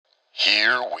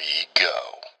Here we go.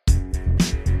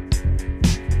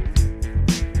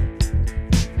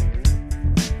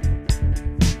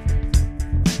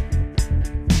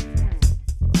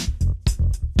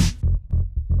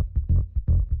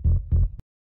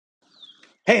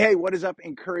 Hey, what is up,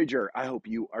 Encourager? I hope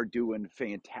you are doing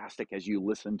fantastic as you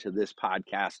listen to this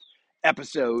podcast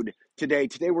episode today.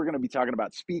 Today, we're going to be talking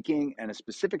about speaking and a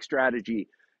specific strategy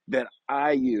that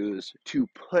I use to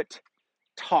put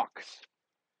talks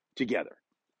together.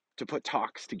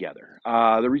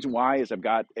 The reason why is I've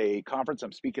got a conference.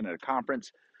 I'm speaking at a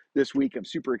conference this week. I'm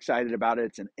super excited about it.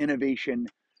 It's an innovation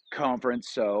conference,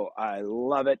 so I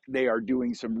love it. They are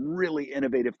doing some really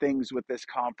innovative things with this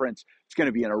conference. It's going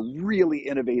to be in a really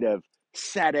innovative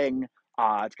setting.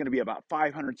 It's going to be about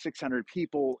 500, 600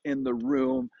 people in the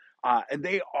room, and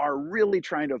they are really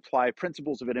trying to apply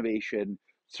principles of innovation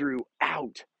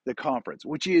throughout the conference,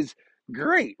 which is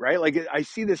great, right? Like I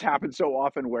see this happen so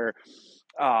often where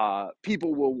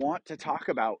people will want to talk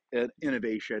about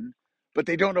innovation, but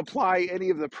they don't apply any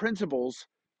of the principles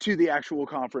to the actual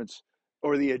conference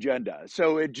or the agenda.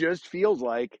 So it just feels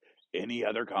like any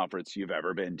other conference you've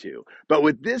ever been to. But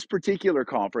with this particular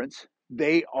conference,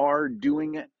 they are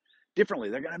doing it differently.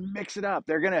 They're going to mix it up.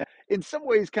 They're going to, in some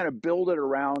ways, kind of build it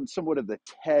around somewhat of the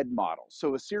TED model.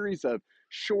 So a series of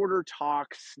shorter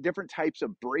talks, different types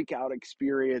of breakout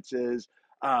experiences,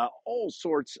 all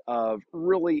sorts of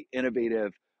really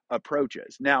innovative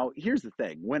approaches. Now, here's the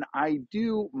thing: when I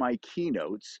do my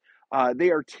keynotes,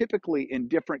 they are typically in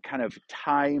different kind of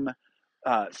time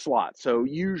slots. So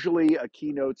usually a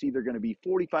keynote's either going to be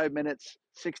 45 minutes,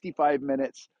 65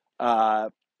 minutes,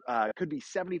 could be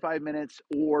 75 minutes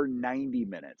or 90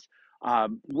 minutes.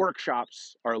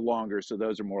 Workshops are longer, so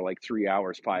those are more like 3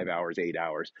 hours, 5 hours, 8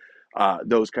 hours,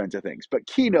 those kinds of things. But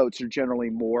keynotes are generally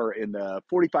more in the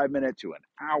 45 minute to an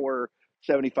hour,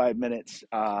 75 minutes,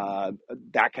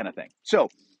 that kind of thing. So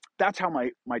that's how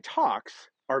my talks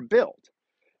are built.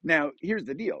 Now, here's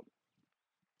the deal.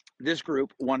 This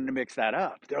group wanted to mix that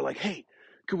up. They're like, hey,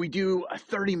 could we do a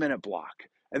 30-minute block?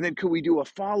 And then could we do a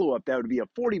follow-up that would be a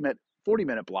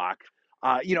 40-minute block?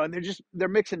 And they're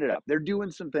mixing it up. They're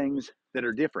doing some things that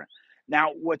are different. Now,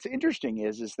 what's interesting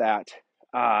is that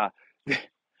uh,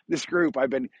 this group, I've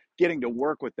been getting to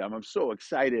work with them. I'm so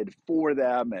excited for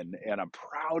them, and I'm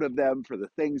proud of them for the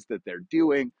things that they're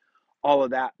doing, all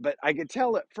of that. But I could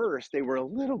tell at first they were a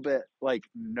little bit like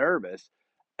nervous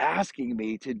asking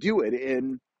me to do it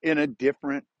in a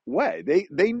different way.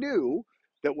 They knew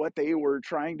that what they were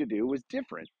trying to do was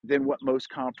different than what most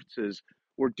conferences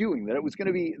were doing, that it was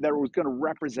going to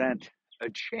represent a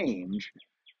change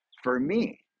for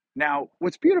me. Now,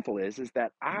 what's beautiful is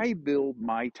that I build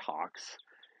my talks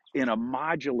in a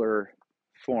modular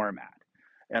format.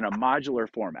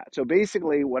 So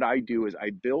basically what I do is I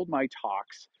build my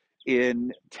talks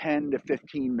in 10 to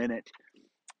 15 minute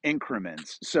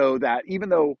increments, so that even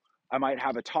though I might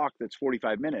have a talk that's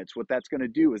 45 minutes, what that's going to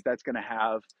do is that's going to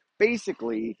have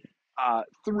basically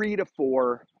 3 to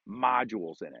 4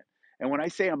 modules in it. And when I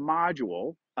say a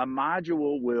module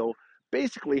will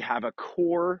basically have a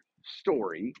core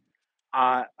story,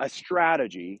 a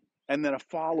strategy, and then a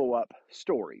follow up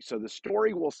story. So the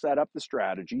story will set up the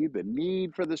strategy, the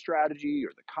need for the strategy,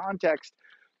 or the context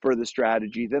for the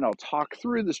strategy. Then I'll talk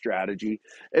through the strategy,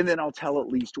 and then I'll tell at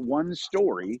least one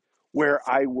story where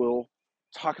I will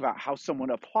talk about how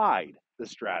someone applied the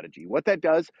strategy. What that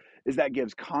does is that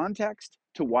gives context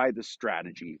to why the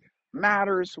strategy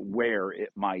matters, where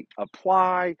it might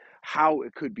apply, how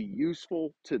it could be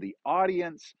useful to the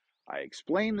audience. I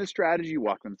explain the strategy,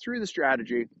 walk them through the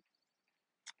strategy,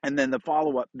 and then the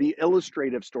follow up, the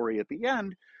illustrative story at the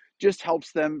end, just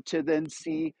helps them to then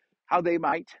see how they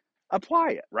might apply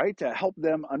it, right? To help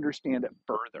them understand it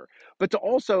further, but to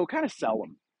also kind of sell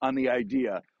them on the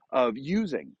idea of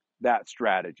using that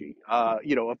strategy,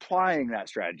 applying that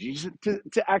strategy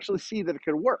to actually see that it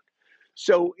could work.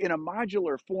 So in a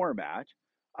modular format,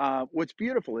 what's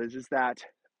beautiful is that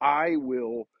I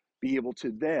will be able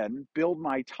to then build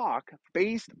my talk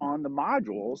based on the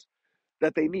modules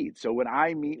that they need. So when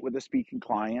I meet with a speaking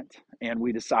client and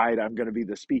we decide I'm going to be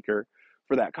the speaker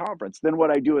for that conference, then what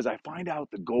I do is I find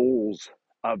out the goals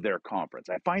of their conference.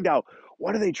 I find out,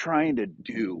 what are they trying to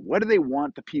do? What do they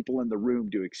want the people in the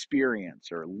room to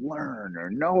experience or learn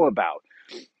or know about?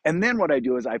 And then what I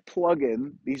do is I plug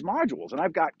in these modules, and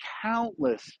I've got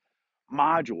countless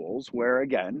modules where,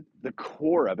 again, the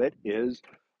core of it is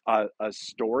a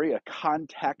story, a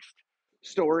context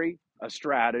story, a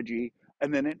strategy,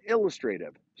 and then an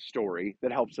illustrative story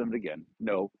that helps them, again,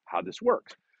 know how this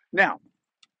works. Now,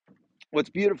 what's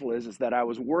beautiful is that I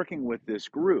was working with this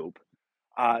group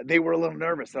they were a little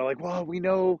nervous. They're like, well, we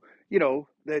know,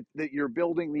 that you're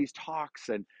building these talks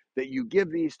and that you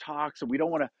give these talks, and we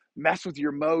don't want to mess with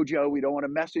your mojo. We don't want to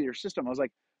mess with your system. I was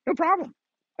like, no problem.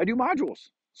 I do modules.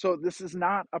 So this is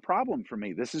not a problem for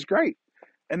me. This is great.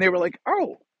 And they were like,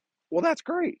 oh, well, that's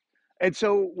great. And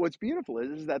so what's beautiful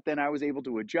is that then I was able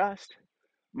to adjust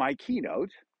my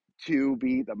keynote to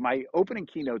be my opening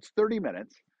keynote's 30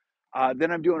 minutes.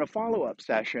 Then I'm doing a follow-up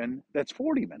session that's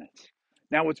 40 minutes.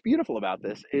 Now, what's beautiful about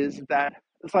this is that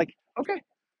it's like, okay,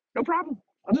 no problem.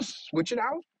 I'll just switch it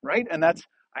out, right? And I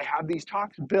have these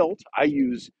talks built. I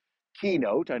use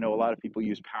Keynote. I know a lot of people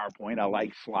use PowerPoint. I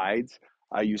like slides.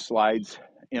 I use slides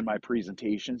in my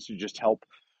presentations to just help.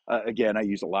 Again, I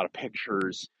use a lot of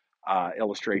pictures,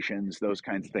 illustrations, those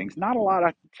kinds of things. Not a lot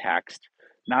of text,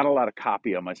 not a lot of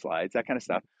copy on my slides, that kind of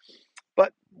stuff.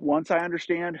 But once I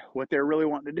understand what they're really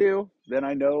wanting to do, then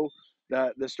I know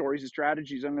the stories and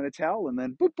strategies I'm going to tell, and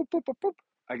then boop, boop, boop, boop, boop,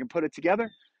 I can put it together,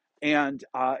 and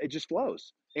it just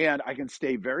flows. And I can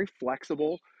stay very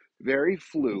flexible, very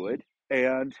fluid,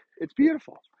 and it's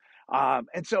beautiful.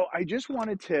 And so I just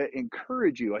wanted to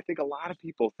encourage you. I think a lot of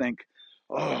people think,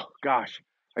 oh gosh,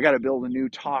 I got to build a new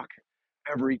talk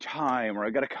every time, or I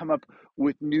got to come up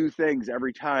with new things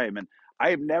every time. And I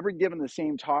have never given the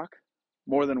same talk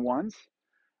more than once,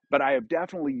 but I have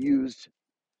definitely used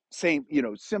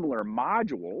similar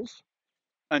modules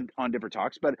on different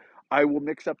talks, but I will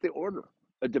mix up the order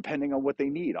depending on what they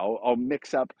need. I'll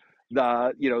mix up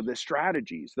the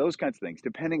strategies, those kinds of things,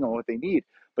 depending on what they need.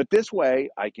 But this way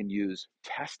I can use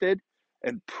tested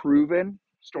and proven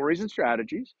stories and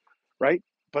strategies, right?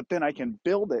 But then I can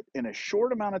build it in a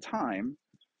short amount of time,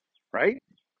 right?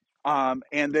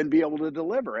 And then be able to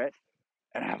deliver it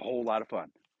and have a whole lot of fun.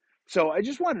 So I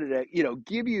just wanted to,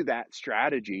 give you that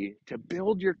strategy to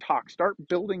build your talks. Start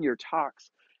building your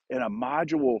talks in a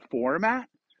module format.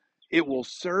 It will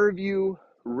serve you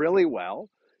really well.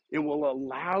 It will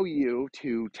allow you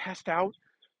to test out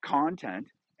content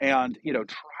and,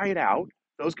 try it out,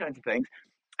 those kinds of things,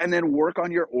 and then work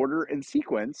on your order and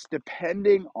sequence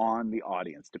depending on the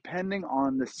audience, depending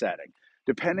on the setting,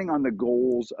 depending on the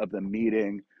goals of the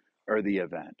meeting or the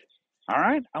event. All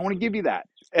right, I want to give you that.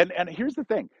 And here's the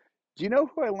thing. Do you know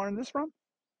who I learned this from?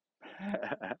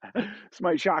 This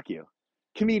might shock you.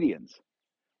 Comedians.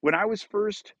 When I was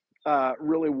first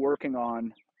really working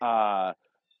on,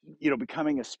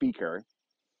 becoming a speaker,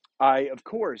 I, of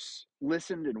course,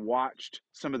 listened and watched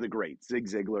some of the greats, Zig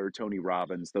Ziglar, Tony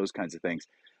Robbins, those kinds of things.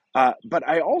 But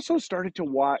I also started to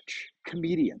watch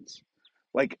comedians,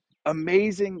 like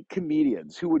amazing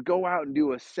comedians who would go out and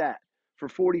do a set for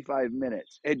 45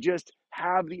 minutes and just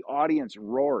have the audience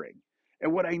roaring.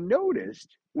 And what I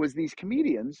noticed was these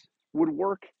comedians would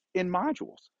work in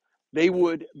modules. They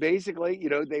would basically,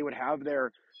 they would have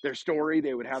their story,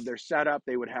 they would have their setup,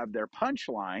 they would have their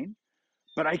punchline,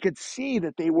 but I could see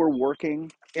that they were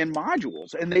working in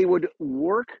modules, and they would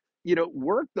work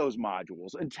those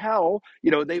modules until,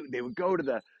 they would go to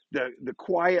the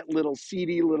quiet little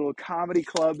seedy little comedy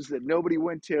clubs that nobody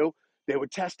went to. They would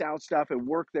test out stuff and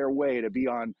work their way to be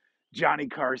on Johnny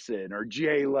Carson or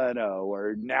Jay Leno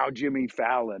or now Jimmy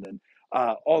Fallon and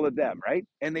all of them, right?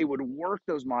 And they would work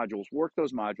those modules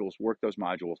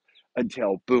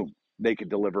until boom, they could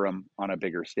deliver them on a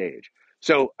bigger stage.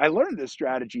 So I learned this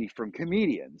strategy from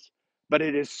comedians, but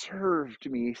it has served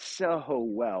me so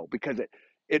well because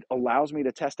it allows me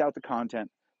to test out the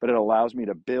content, but it allows me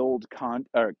to build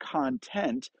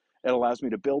content. It allows me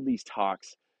to build these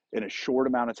talks in a short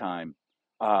amount of time,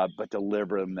 but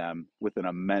deliver them with an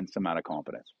immense amount of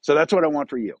confidence. So that's what I want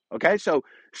for you. Okay, so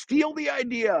steal the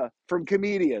idea from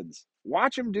comedians,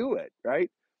 watch them do it, right?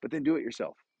 But then do it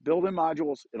yourself. Build in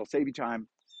modules. It'll save you time.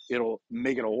 It'll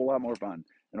make it a whole lot more fun,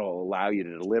 and it'll allow you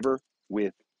to deliver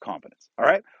with confidence. All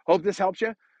right. Hope this helps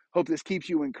you. Hope this keeps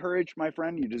you encouraged, my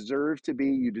friend. You deserve to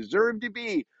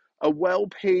be a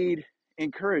well-paid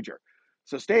encourager.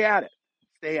 So stay at it.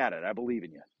 Stay at it. I believe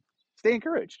in you. Stay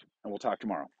encouraged, and we'll talk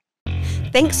tomorrow.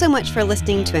 Thanks so much for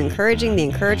listening to Encouraging the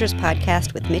Encouragers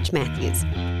podcast with Mitch Matthews.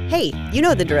 Hey, you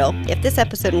know the drill. If this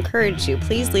episode encouraged you,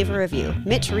 please leave a review.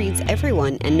 Mitch reads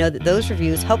everyone, and know that those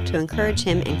reviews help to encourage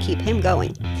him and keep him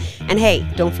going. And hey,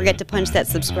 don't forget to punch that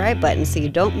subscribe button so you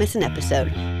don't miss an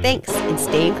episode. Thanks, and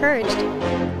stay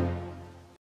encouraged.